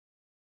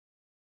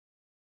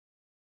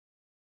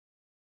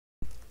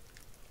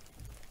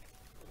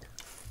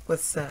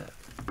What's up?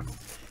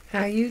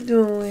 How you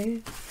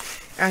doing?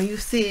 Are you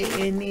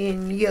sitting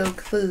in your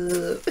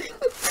club?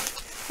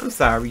 I'm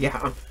sorry,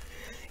 y'all.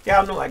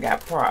 Y'all know I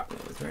got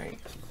problems, right?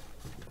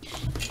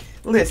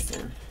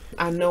 Listen,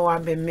 I know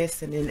I've been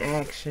missing in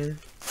action.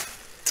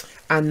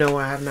 I know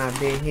I have not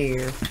been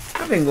here.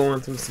 I've been going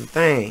through some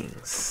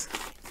things.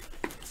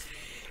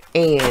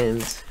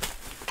 And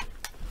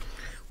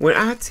when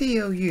I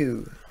tell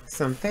you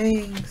some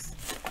things,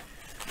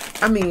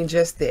 I mean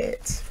just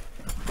that.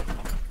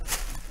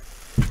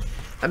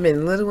 I've been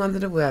a little under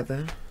the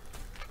weather.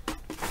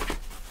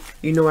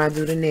 You know I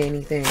do the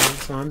nanny thing,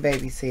 so I'm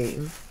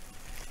babysitting.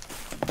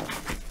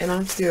 And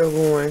I'm still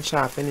going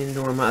shopping and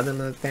doing my other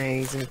little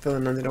things and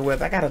feeling under the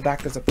weather. I got a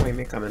doctor's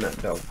appointment coming up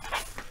though.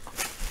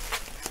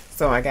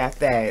 So I got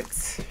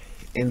that.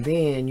 And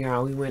then,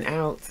 y'all, we went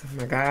out.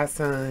 My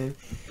godson,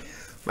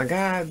 my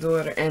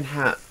goddaughter, and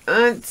her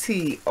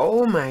auntie.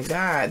 Oh my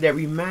God. That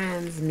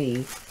reminds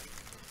me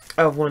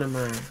of one of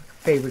my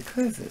favorite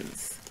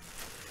cousins.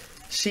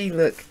 She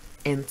look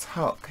and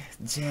talk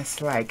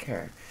just like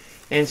her.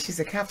 And she's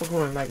a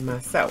Capricorn like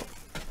myself.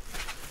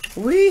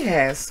 We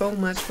had so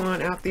much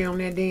fun out there on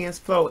that dance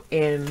floor.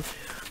 And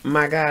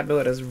my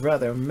goddaughter's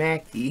brother,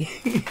 Mackie,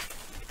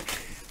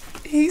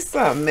 he's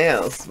something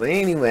else. But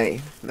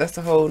anyway, that's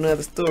a whole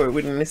nother story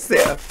within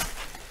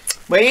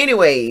itself. But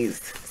anyways,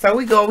 so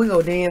we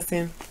go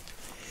dancing.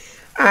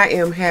 I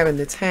am having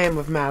the time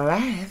of my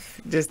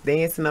life, just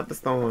dancing up a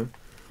storm.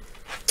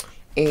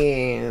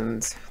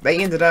 And they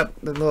ended up,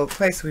 the little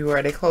place we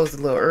were, they closed a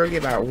little early,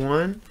 about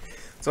 1.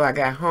 So I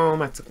got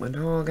home, I took my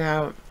dog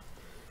out.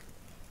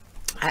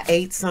 I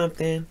ate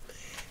something,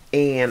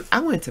 and I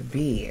went to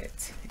bed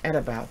at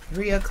about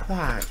 3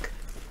 o'clock.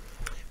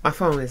 My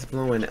phone is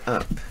blowing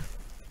up.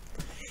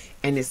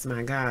 And it's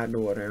my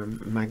goddaughter.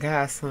 My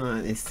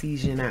godson is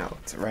seizing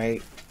out,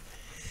 right?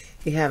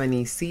 He having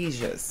these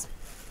seizures.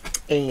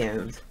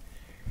 And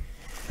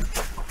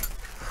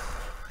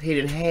he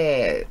done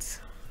had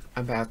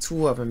about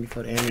 2 of them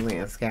before the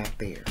ambulance got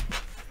there.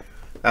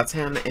 By the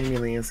time the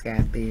ambulance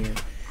got there,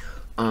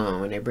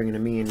 when they're bringing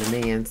him in,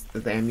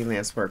 the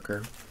ambulance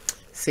worker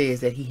says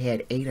that he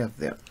had 8 of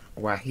them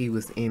while he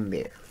was in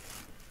there.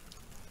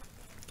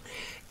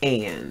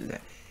 And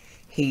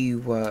they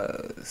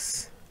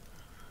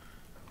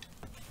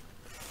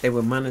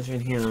were monitoring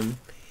him,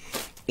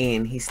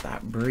 and he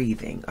stopped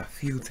breathing a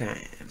few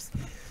times.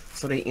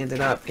 So they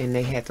ended up, and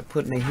they had to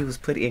he was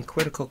put in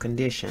critical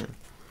condition.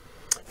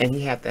 And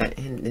he had that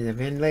in the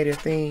ventilator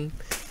thing,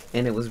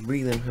 and it was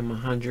breathing him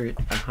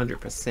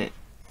 100%. It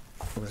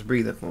was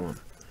breathing for him.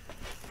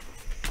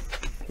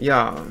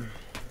 Y'all,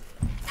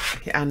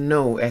 I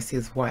know as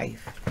his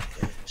wife,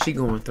 she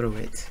going through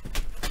it.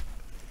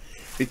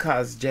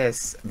 Because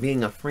just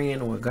being a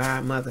friend or a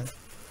godmother,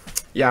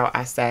 y'all,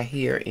 I sat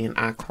here and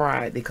I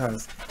cried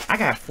because I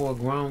got 4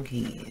 grown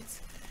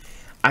kids.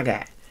 I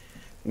got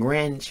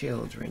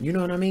grandchildren, you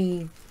know what I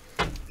mean?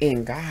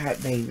 And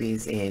god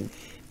babies and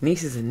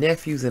nieces and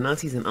nephews and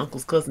aunties and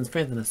uncles, cousins,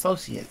 friends, and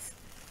associates.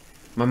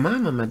 My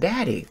mama, my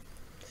daddy.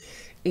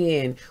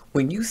 And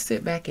when you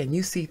sit back and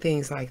you see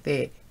things like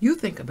that, you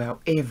think about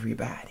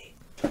everybody.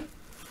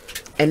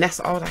 And that's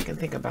all I can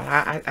think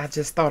about. I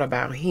just thought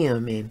about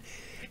him, and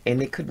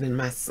it could have been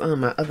my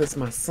son,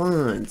 my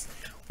sons,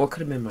 or it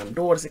could have been my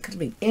daughters. It could have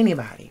been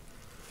anybody.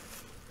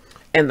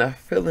 And the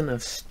feeling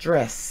of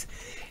stress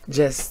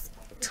just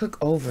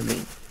took over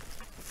me.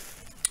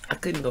 I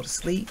couldn't go to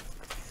sleep.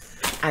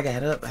 I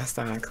got up, I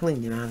started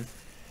cleaning. I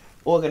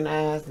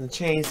organized and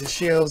changed the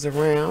shelves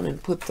around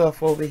and put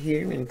stuff over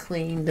here and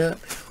cleaned up.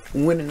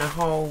 Went in the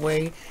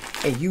hallway,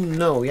 and you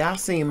know, y'all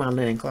seen my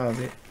linen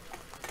closet.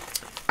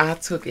 I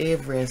took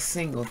every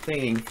single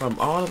thing from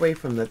all the way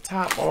from the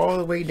top all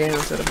the way down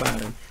to the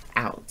bottom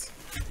out.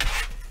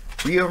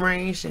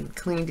 Rearranged and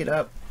cleaned it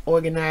up,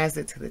 organized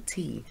it to the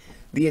T.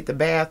 Did the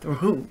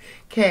bathroom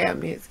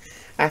cabinets.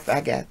 After I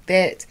got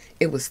that,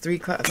 it was 3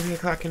 o'clock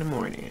in the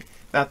morning.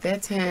 About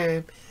that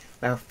time,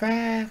 about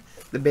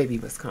 5, the baby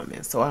was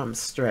coming. So I'm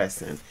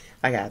stressing.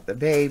 I got the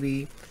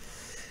baby.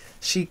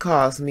 She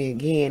calls me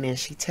again and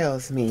she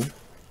tells me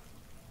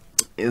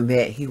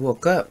that he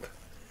woke up.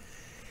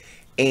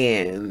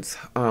 And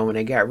when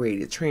they got ready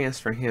to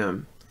transfer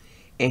him,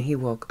 and he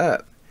woke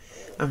up,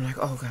 I'm like,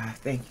 oh God,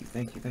 thank you,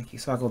 thank you, thank you.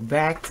 So I go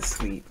back to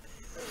sleep.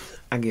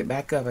 I get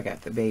back up, I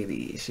got the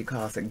baby. She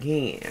calls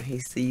again. He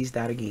seized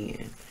out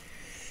again.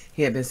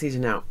 He had been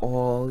seizing out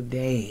all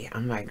day.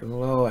 I'm like,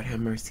 Lord,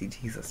 have mercy,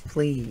 Jesus,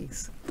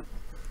 please.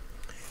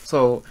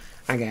 So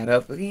I got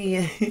up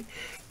again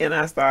and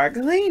I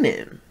started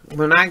cleaning.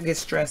 When I get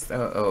stressed,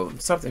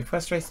 something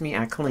frustrates me,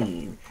 I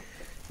clean.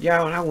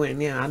 Y'all, when I went in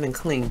there, I done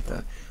cleaned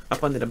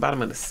up under the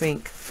bottom of the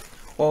sink,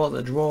 all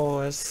the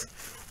drawers,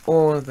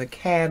 all the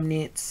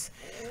cabinets,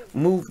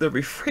 moved the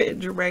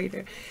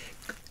refrigerator,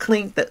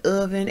 cleaned the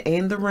oven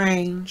and the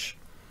range,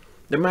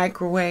 the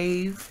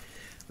microwave,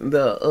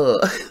 the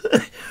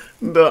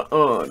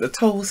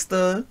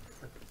toaster,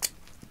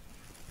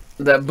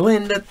 the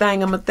blender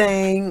thing,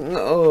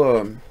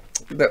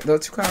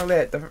 what you call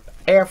that, the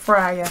air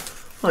fryer,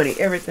 Honey,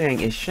 everything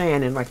is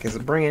shining like it's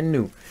brand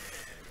new.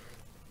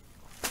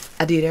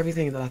 I did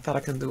everything that I thought I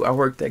could do. I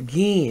worked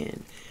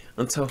again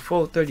until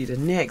 4:30 the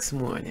next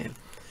morning.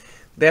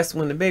 That's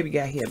when the baby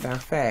got here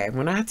about 5.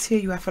 When I tell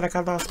you I felt like I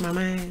lost my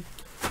mind.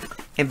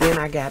 And then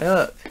I got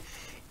up.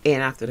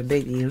 And after the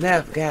baby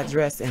left, got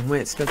dressed and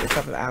went, spent a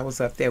couple of hours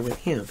up there with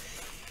him.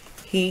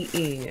 He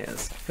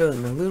is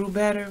feeling a little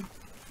better.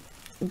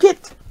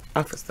 Get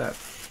off of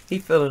stuff. He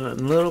feeling a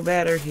little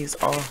better.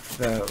 He's off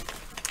the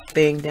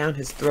thing down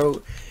his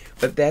throat.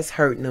 But that's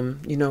hurting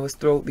him, you know, his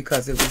throat,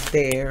 because it was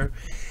there.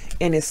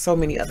 And there's so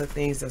many other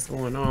things that's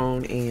going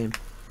on. And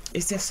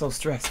it's just so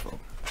stressful.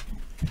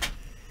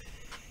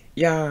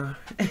 Y'all,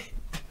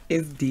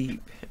 it's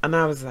deep. And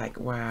I was like,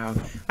 wow,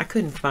 I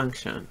couldn't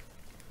function.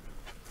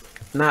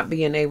 Not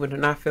being able to,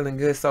 not feeling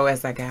good. So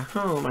as I got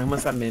home, I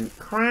must have been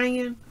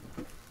crying.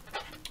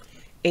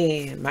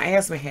 And my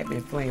asthma had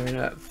been flaring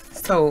up.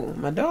 So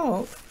my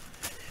dog,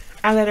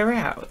 I let her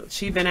out.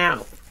 She's been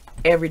out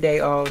every day,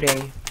 all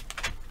day.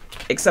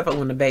 Except for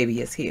when the baby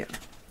is here.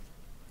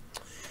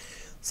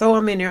 So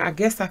I'm in there. I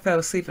guess I fell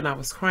asleep and I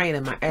was crying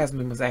and my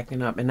asthma was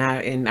acting up. And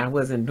I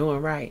wasn't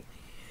doing right.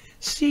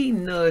 She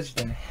nudged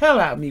the hell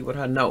out of me with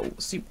her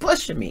nose. She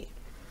pushing me.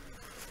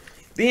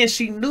 Then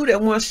she knew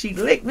that once she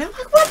licked me, I'm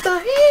like, what the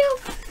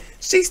hell?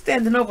 She's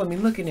standing over me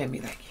looking at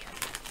me like,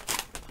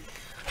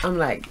 I'm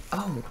like,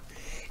 oh.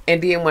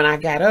 And then when I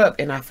got up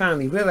and I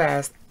finally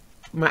realized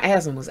my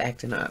asthma was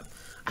acting up,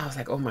 I was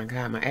like, oh my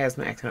God, my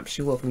asthma acting up.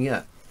 She woke me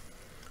up.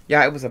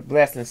 Y'all, it was a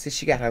blessing. See,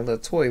 she got her little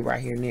toy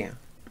right here now.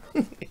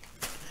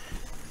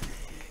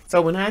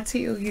 So when I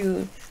tell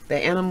you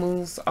that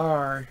animals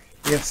are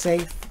your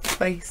safe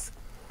place,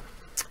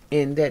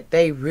 and that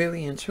they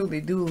really and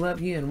truly do love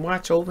you and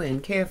watch over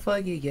and care for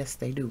you, yes,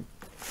 they do.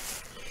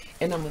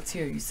 And I'm going to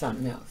tell you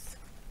something else.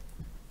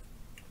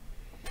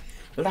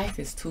 Life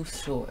is too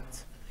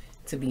short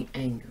to be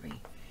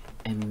angry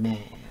and mad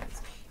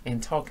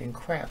and talking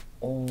crap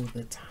all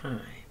the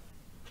time.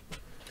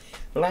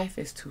 Life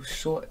is too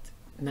short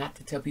not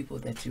to tell people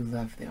that you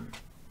love them,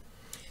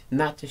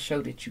 not to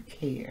show that you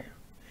care,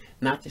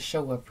 not to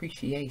show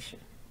appreciation.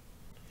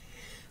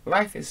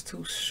 Life is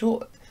too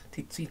short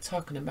to keep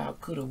talking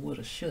about coulda,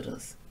 woulda,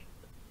 shouldas.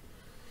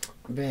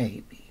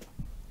 Baby,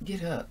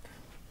 get up.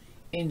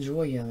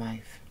 Enjoy your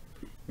life.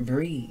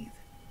 Breathe.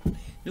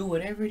 Do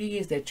whatever it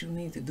is that you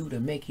need to do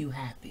to make you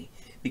happy.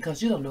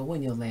 Because you don't know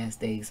when your last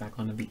days are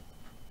going to be.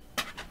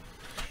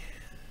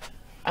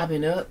 I've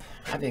been up.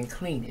 I've been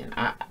cleaning.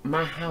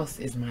 My house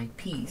is my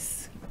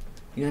peace.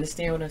 You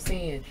understand what I'm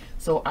saying?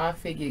 So I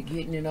figured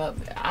getting it up,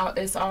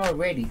 it's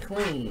already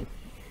clean.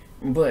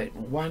 But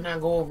why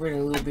not go over it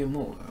a little bit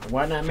more?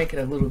 Why not make it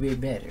a little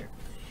bit better?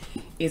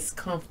 It's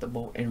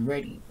comfortable and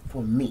ready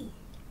for me.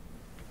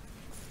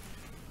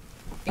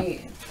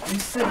 And you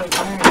sit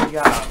around,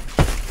 y'all,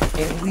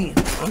 and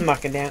I'm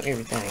knocking down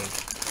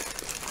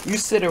everything. You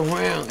sit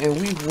around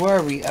and we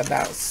worry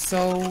about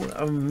so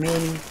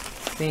many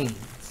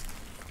things.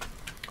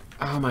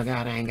 Oh my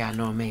God, I ain't got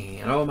no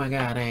man. Oh my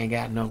God, I ain't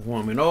got no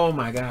woman. Oh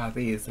my God,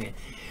 this and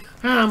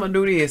how I'm gonna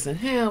do this and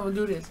how I'm gonna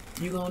do this.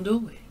 You gonna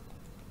do it.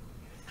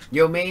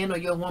 Your man or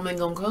your woman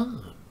gonna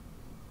come.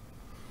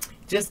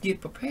 Just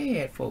get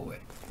prepared for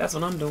it. That's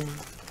what I'm doing.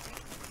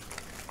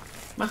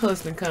 My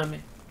husband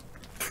coming.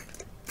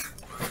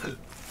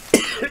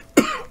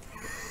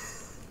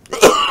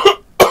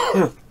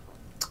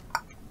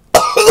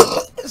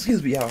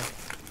 Excuse me, y'all.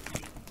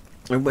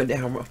 It went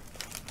down wrong.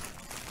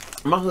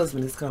 My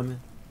husband is coming.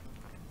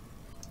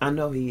 I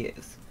know he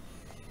is.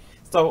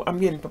 So I'm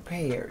getting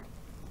prepared.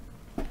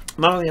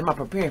 Not only am I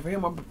preparing for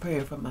him, I'm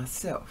preparing for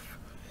myself.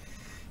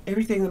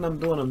 Everything that I'm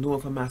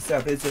doing for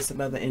myself. It's just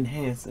another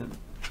enhancement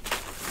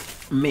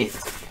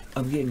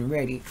of getting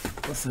ready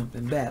for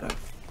something better.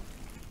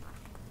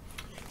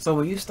 So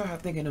when you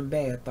start thinking them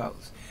bad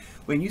thoughts,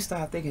 when you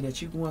start thinking that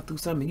you're going through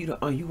something, you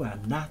are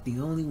not the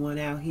only one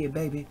out here,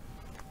 baby,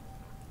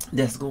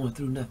 that's going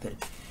through nothing.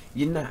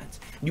 You're not.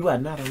 You are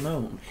not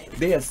alone.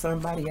 There's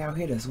somebody out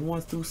here that's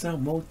going through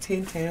something more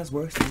 10 times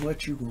worse than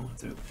what you're going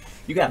through.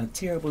 You got a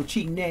terrible,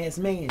 cheating ass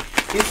man.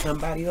 There's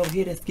somebody over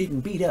here that's getting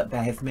beat up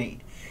by his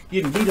man.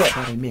 Getting beat up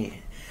by a man.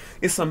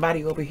 It's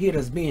somebody over here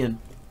that's being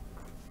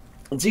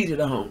cheated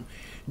on,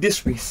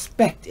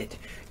 disrespected,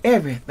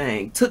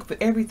 everything, took for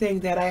everything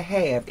that I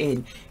have,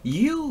 and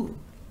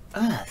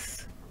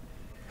us,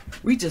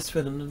 we just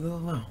feeling a little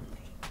lonely.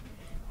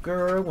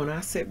 Girl, when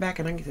I sit back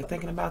and I get to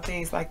thinking about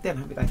things like that,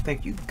 I'll be like,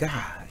 thank you,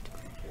 God.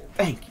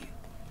 Thank you.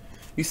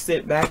 You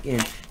sit back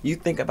and you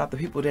think about the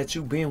people that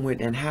you've been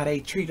with and how they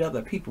treat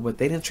other people, but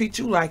they didn't treat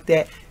you like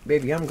that.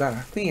 Baby, I'm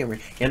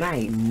God-fearing, and I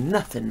ain't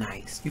nothing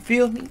nice. You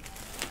feel me?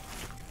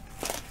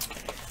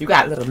 You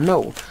got to let them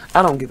know,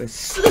 I don't give a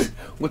shit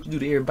what you do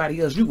to everybody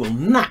else. You will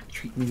not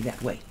treat me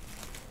that way.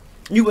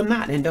 You will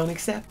not, and don't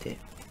accept it.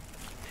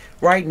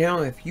 Right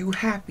now, if you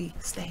happy,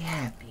 stay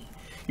happy.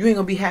 You ain't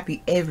going to be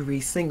happy every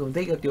single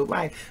day of your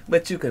life,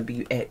 but you can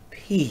be at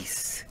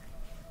peace.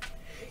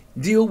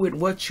 Deal with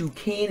what you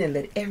can and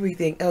let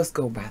everything else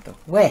go by the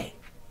way.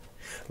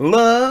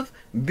 Love,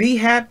 Be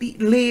happy,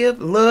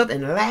 live, love,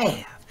 and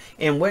laugh.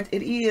 And what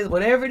it is,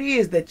 whatever it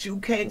is that you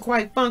can't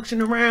quite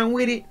function around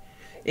with it,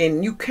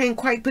 and you can't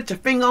quite put your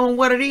finger on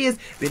what it is,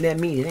 then that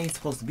means it ain't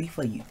supposed to be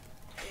for you.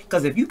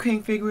 Because if you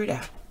can't figure it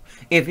out,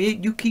 if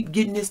you keep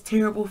getting this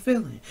terrible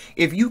feeling,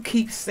 if you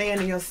keep saying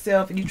to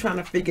yourself and you trying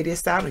to figure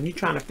this out and you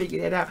trying to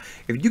figure that out,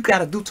 if you got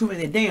to do too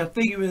many damn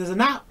figuring it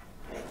out,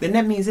 then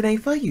that means it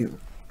ain't for you.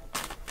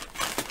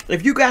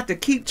 If you got to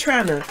keep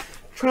trying to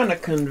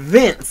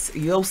convince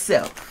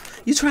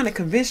yourself, you trying to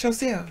convince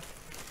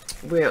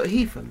yourself, well,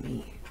 he for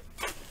me.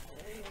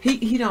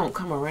 He don't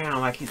come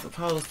around like he's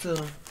supposed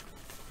to.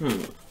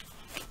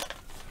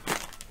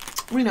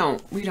 We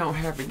don't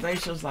have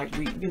relations like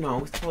we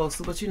supposed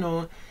to, but he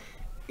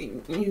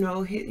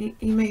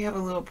may have a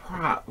little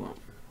problem,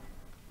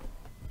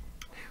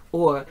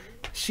 or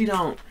she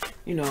don't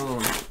she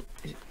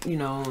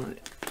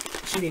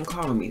didn't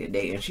call me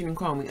today, and she didn't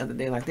call me the other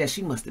day like that.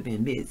 She must have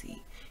been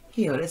busy.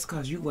 Hell, that's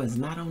because you was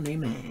not on their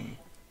mind.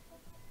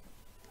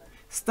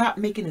 Stop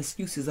making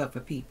excuses up for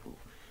people.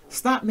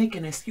 Stop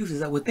making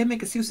excuses up. Would they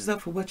make excuses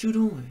up for what you're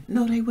doing?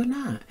 No, they would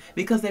not,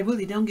 because they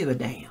really don't give a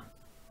damn.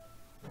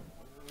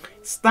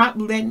 Stop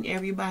letting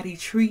everybody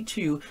treat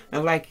you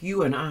like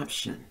you an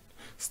option.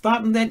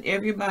 Stop letting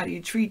everybody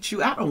treat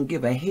you. I don't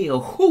give a hell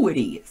who it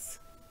is.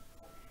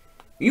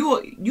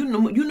 You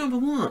number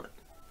one.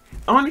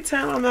 Only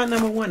time I'm not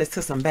number one is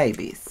to some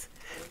babies,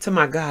 to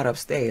my God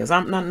upstairs.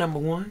 I'm not number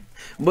one.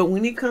 But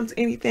when it comes to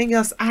anything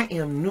else, I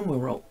am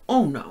numero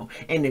uno.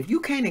 And if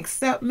you can't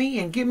accept me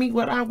and give me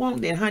what I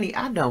want, then honey,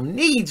 I don't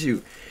need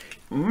you.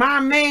 My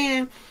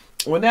man,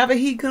 whenever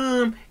he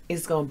come,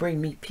 it's gonna bring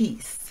me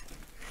peace.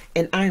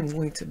 And I'm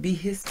going to be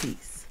his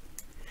peace.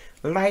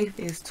 Life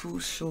is too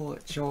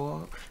short,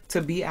 y'all,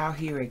 to be out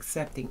here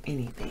accepting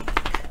anything.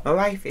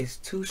 Life is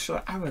too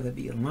short. I'd rather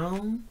be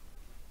alone,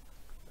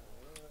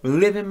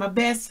 living my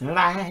best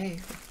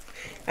life.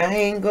 I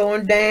ain't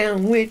going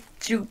down with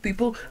you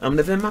people. I'm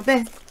living my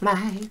best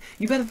life.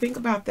 You better think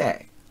about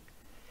that.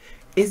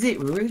 Is it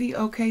really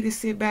okay to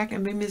sit back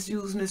and be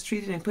misused,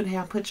 mistreated, and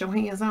put your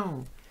hands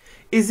on?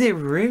 Is it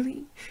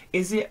really?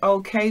 Is it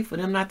okay for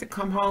them not to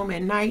come home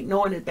at night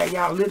knowing that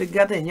y'all live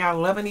together and y'all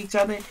loving each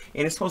other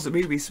and it's supposed to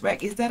be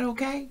respect? Is that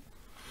okay?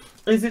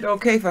 Is it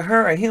okay for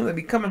her or him to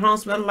be coming home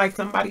smelling like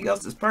somebody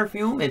else's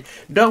perfume and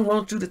don't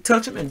want you to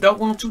touch them and don't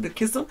want you to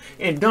kiss them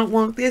and don't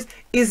want this?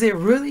 Is it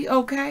really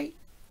okay?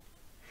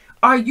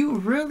 Are you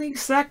really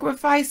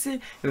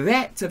sacrificing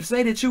that to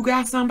say that you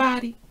got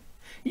somebody?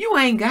 You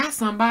ain't got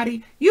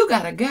somebody. You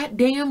got a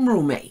goddamn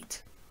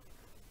roommate.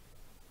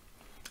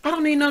 I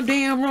don't need no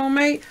damn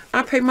roommate.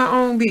 I pay my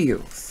own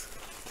bills.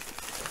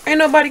 Ain't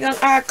nobody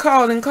gonna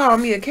call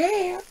me a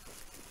cab.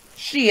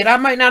 Shit, I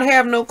might not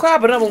have no car,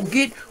 but I'm gonna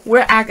get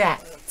where I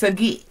got to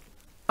get.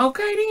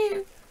 Okay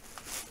then.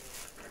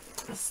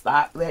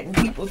 Stop letting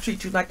people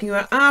treat you like you're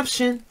an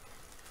option.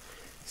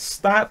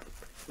 Stop.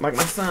 Like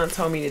my son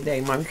told me today,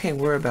 Mom, you can't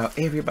worry about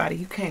everybody.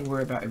 You can't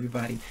worry about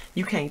everybody.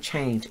 You can't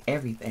change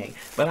everything.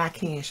 But I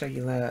can show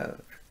you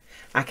love.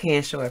 I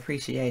can show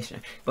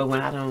appreciation. But when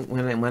I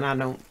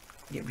don't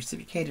get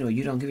reciprocated or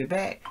you don't give it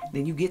back,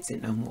 then you get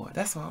it no more.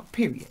 That's all.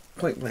 Period.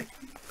 Point blank.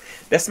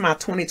 That's my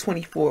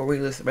 2024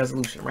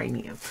 resolution right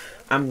now.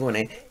 I'm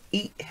going to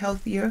eat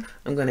healthier.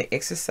 I'm going to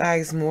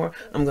exercise more.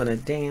 I'm going to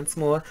dance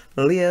more.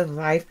 Live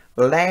life.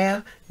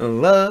 Laugh.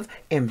 Love.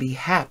 And be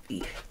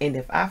happy. And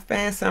if I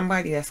find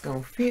somebody that's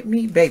going to fit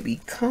me, baby,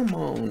 come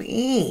on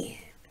in.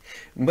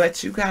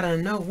 But you got to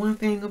know one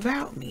thing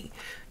about me.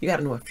 You got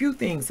to know a few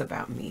things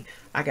about me.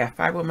 I got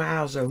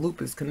fibromyalgia,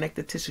 lupus,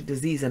 connective tissue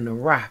disease, and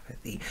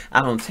neuropathy.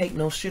 I don't take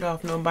no shit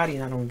off nobody,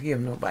 and I don't give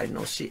nobody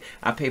no shit.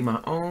 I pay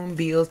my own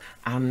bills.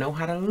 I know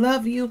how to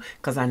love you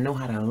because I know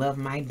how to love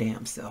my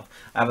damn self.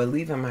 I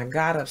believe in my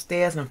God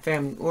upstairs. I'm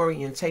family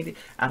orientated.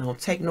 I don't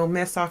take no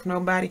mess off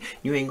nobody.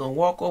 You ain't going to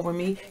walk over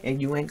me,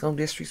 and you ain't going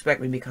to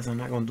disrespect me because I'm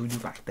not going to do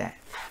you like that.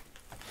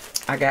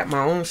 I got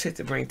my own shit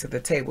to bring to the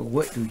table.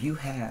 What do you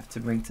have to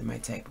bring to my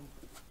table?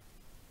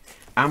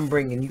 I'm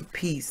bringing you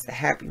peace,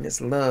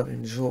 happiness, love,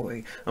 and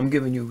joy. I'm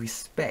giving you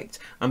respect.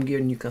 I'm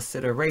giving you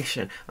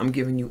consideration. I'm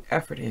giving you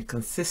effort and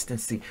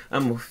consistency.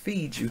 I'm going to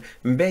feed you,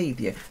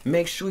 bathe you,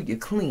 make sure you're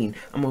clean.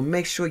 I'm going to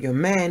make sure your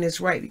mind is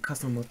right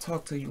because I'm going to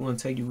talk to you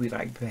until you be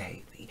like,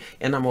 baby.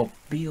 And I'm going to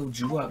build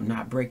you up,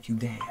 not break you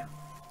down.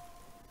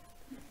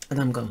 And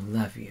I'm going to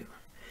love you.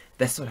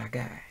 That's what I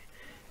got.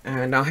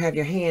 And don't have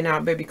your hand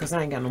out, baby, because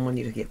I ain't got no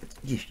money to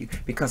give you.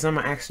 Because I'm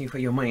not asking you for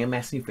your money. I'm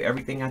asking you for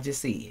everything I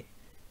just said.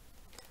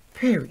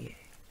 Period.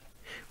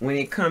 When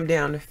it come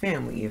down to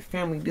family, if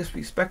family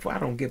disrespectful, I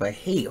don't give a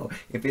hell.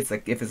 If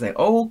it's an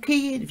old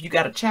kid, if you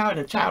got a child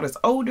and the child is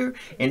older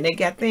and they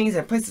got things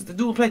and places to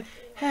do and play,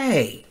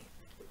 hey,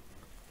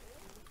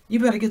 you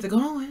better get to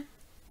going.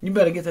 You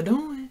better get to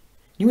doing.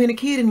 You ain't a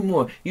kid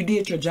anymore. You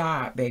did your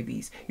job,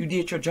 babies. You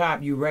did your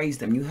job. You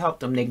raised them. You helped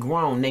them. They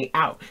grown. They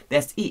out.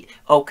 That's it.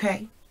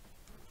 Okay?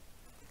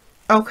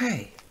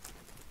 Okay.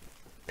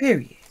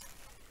 Period.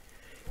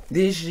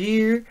 This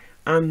year,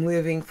 I'm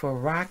living for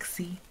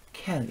Roxy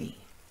Kelly.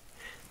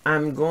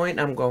 I'm going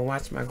to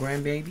watch my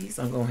grandbabies.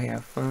 I'm going to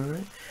have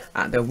fun.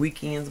 The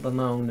weekends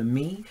belong to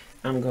me.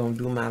 I'm going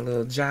to do my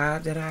little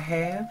job that I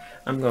have.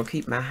 I'm going to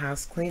keep my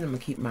house clean. I'm going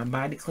to keep my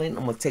body clean.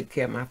 I'm going to take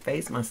care of my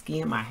face, my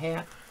skin, my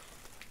hair.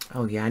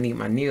 Oh, yeah, I need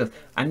my nails.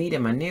 I needed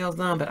my nails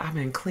done, but I've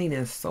been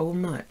cleaning so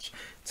much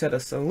to the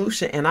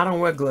solution. And I don't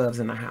wear gloves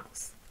in the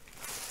house.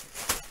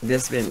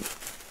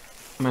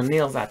 My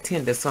nails are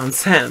tender, so I'm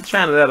trying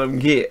to let them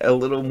get a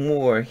little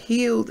more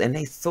healed. And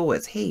they sore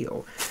as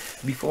hell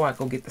before I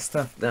go get the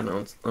stuff done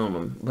on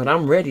them. But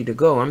I'm ready to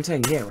go. I'm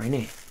telling you that right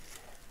now.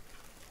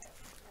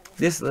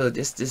 This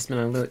just been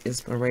a little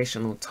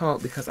inspirational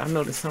talk because I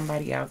know that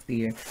somebody out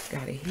there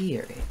gotta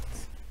hear it.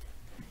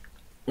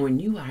 When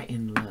you are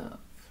in love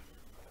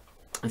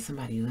and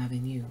somebody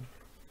loving you,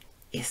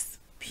 it's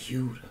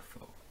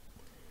beautiful.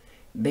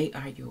 They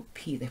are your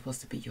peace. They're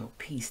supposed to be your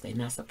peace. They're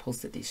not supposed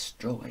to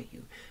destroy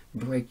you,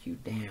 break you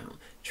down,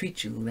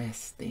 treat you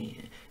less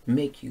than,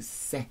 make you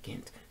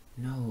second.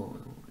 No.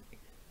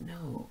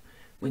 No.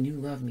 When you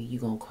love me,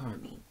 you're going to call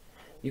me.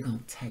 You're going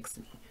to text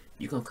me.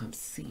 You're going to come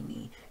see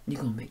me.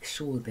 You're going to make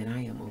sure that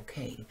I am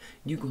okay.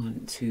 You're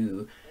going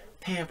to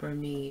pamper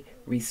me,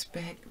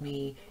 respect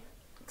me,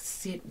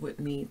 sit with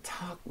me,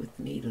 talk with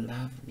me,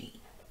 love me,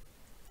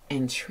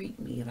 and treat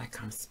me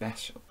like I'm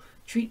special.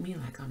 Treat me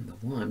like I'm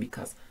the one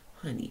because,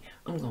 honey,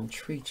 I'm going to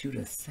treat you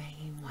the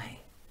same way.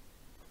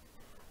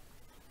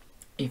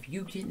 If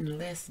you getting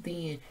less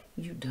than,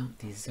 you don't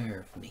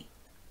deserve me.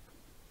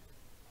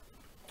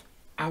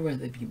 I'd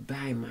rather be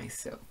by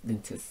myself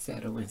than to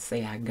settle and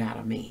say I got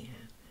a man.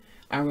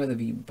 I'd rather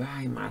be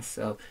by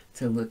myself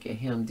to look at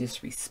him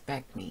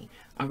disrespect me.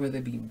 I'd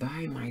rather be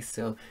by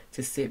myself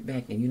to sit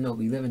back and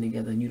we living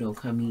together and you don't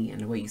come in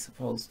the way you're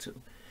supposed to.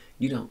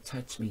 You don't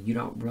touch me. You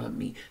don't rub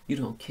me. You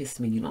don't kiss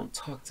me. You don't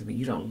talk to me.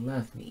 You don't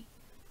love me.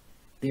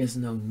 There's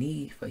no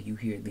need for you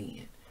here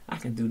then. I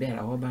can do that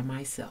all by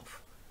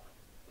myself.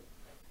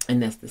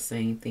 And that's the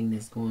same thing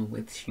that's going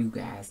with you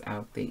guys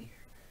out there.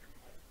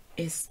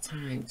 It's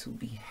time to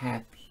be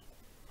happy.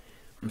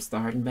 I'm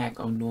starting back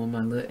on doing my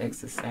little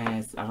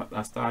exercise.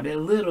 I started a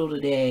little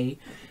today.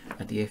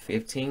 I did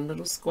 15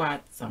 little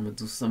squats. I'm going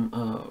to do some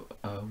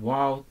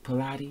wall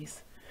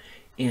Pilates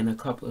and a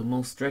couple of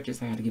more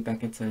stretches. I got to get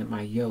back into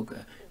my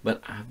yoga.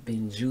 But I've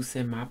been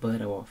juicing my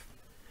butt off.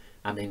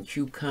 I've been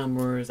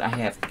cucumbers. I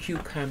have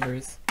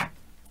cucumbers,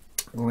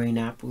 green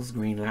apples,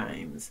 green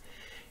limes.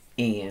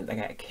 And I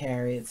got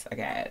carrots. I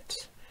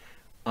got,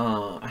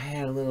 I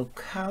had a little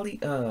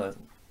cauliflower.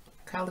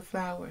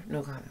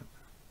 No,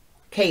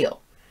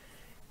 kale.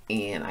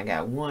 And I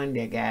got one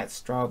that got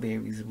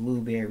strawberries,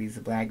 blueberries,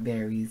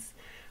 blackberries,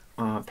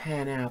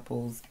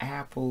 pineapples,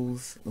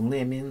 apples,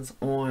 lemons,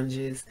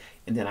 oranges.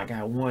 And then I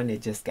got one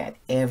that just got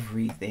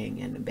everything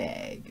in the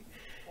bag.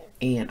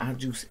 And I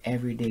juice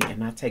every day.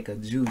 And I take a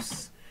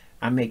juice.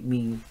 I get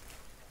me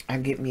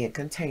a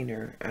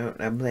container,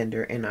 a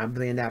blender, and I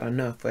blend out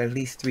enough for at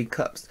least 3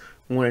 cups.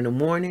 One in the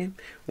morning,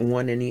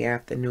 one in the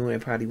afternoon,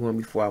 and probably one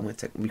before I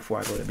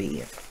go to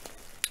bed.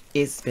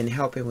 It's been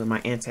helping with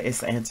my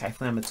it's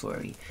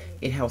anti-inflammatory.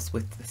 It helps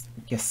with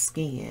your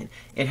skin.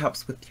 It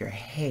helps with your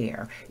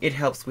hair. It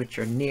helps with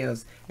your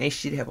nails. Ain't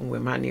shit helping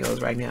with my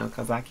nails right now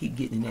because I keep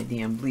getting in that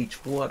damn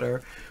bleach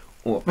water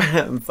or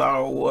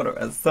sour water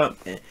or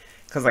something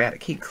because I got to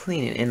keep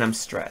cleaning and I'm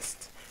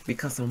stressed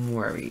because I'm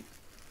worried.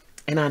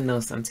 And I know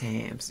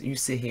sometimes you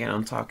sit here and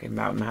I'm talking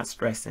about not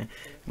stressing,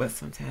 but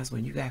sometimes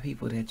when you got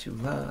people that you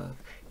love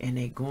and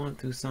they going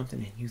through something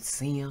and you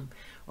see them,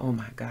 oh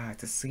my God,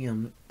 to see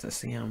them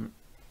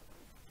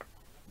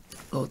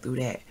go through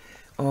that,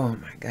 oh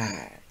my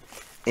God,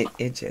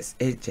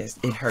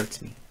 it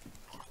hurts me.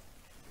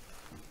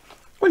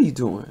 What are you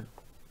doing?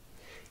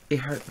 It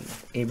hurt me.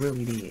 It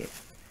really did.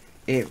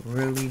 It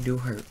really do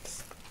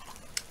hurts.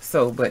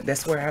 So, but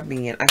that's where I've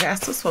been. I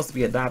still supposed to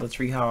be a Dollar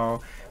Tree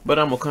haul, but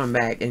I'm gonna come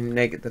back and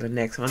make it to the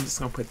next one. I'm just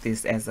gonna put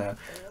this as a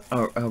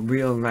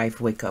real life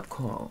wake up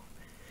call.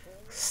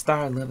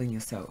 Start loving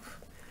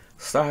yourself.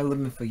 Start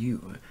living for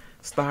you.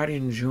 Start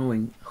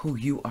enjoying who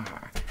you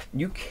are.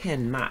 You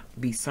cannot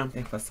be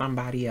something for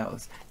somebody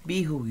else.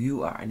 Be who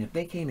you are. And if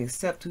they can't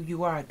accept who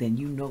you are, then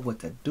you know what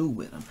to do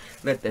with them.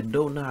 Let the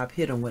doorknob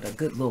hit them with a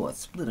good Lord.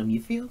 Split them.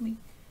 You feel me?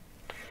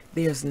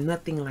 There's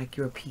nothing like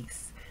your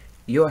peace,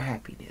 your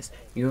happiness,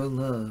 your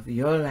love,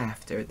 your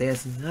laughter.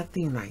 There's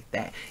nothing like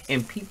that.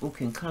 And people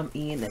can come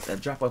in at the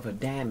drop of a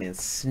dime and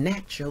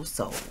snatch your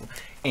soul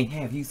and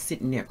have you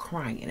sitting there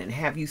crying and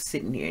have you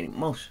sitting there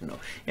emotional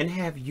and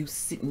have you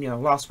sitting there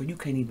lost where you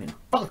can't even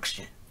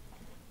function.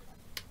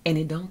 And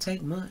it don't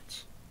take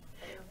much.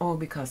 Or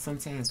because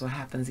sometimes what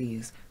happens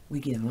is we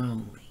get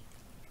lonely.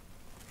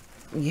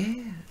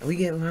 Yeah, we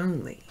get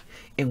lonely.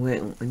 And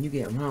when you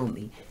get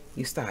lonely,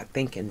 you start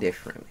thinking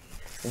differently.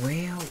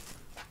 Well,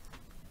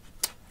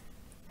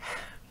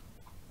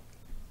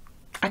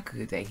 I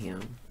could date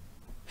him.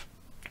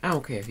 I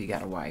don't care if he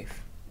got a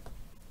wife.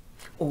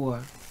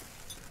 Or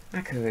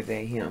I could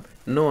date him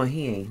knowing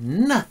he ain't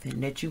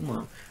nothing that you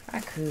want. I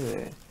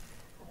could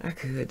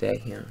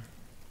date him.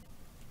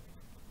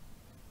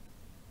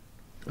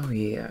 Oh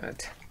yeah.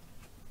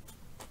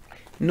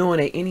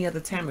 Knowing that any other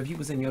time if you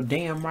was in your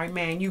damn right,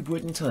 man, you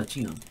wouldn't touch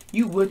him.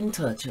 You wouldn't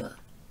touch her.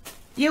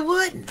 You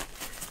wouldn't.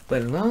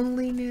 But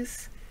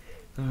loneliness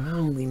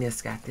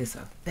got this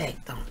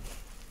effect on you.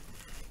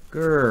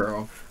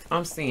 Girl,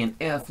 I'm saying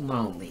F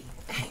lonely.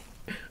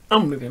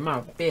 I'm living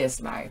my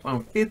best life.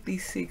 I'm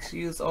 56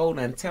 years old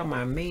until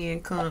my man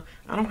come.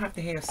 I don't have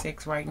to have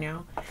sex right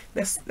now.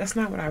 That's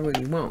not what I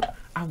really want.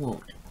 I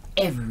want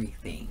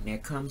everything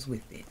that comes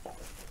with it.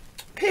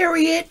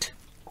 Period.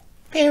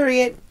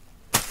 Period.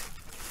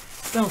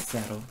 Don't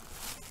settle.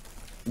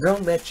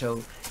 Don't let your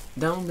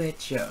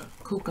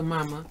kooka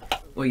mama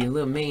or your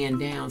little man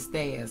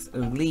downstairs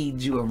lead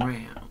you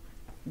around.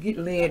 Get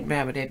led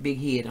by with that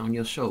big head on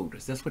your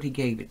shoulders. That's what he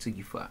gave it to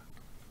you for.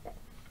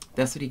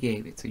 That's what he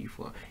gave it to you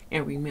for.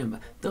 And remember,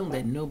 don't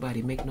let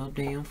nobody make no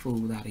damn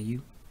fool out of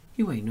you.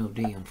 You ain't no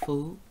damn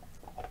fool.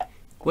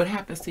 What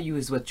happens to you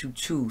is what you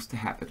choose to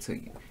happen to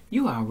you.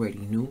 You already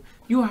knew.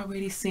 You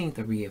already seen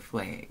the red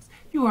flags.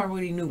 You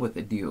already knew what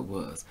the deal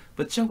was.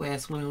 But your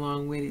ass went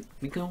along with it.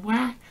 Because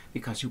why?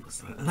 Because you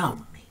was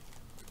lonely.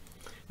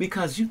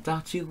 Because you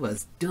thought you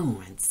was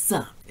doing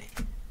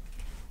something.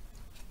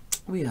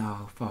 We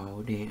all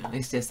fall down.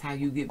 It's just how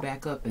you get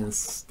back up and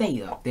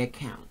stay up that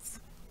counts.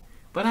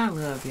 But I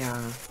love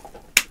y'all.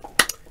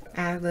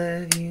 I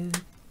love you.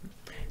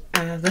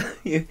 I love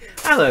you.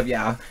 I love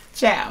y'all.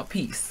 Ciao.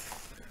 Peace.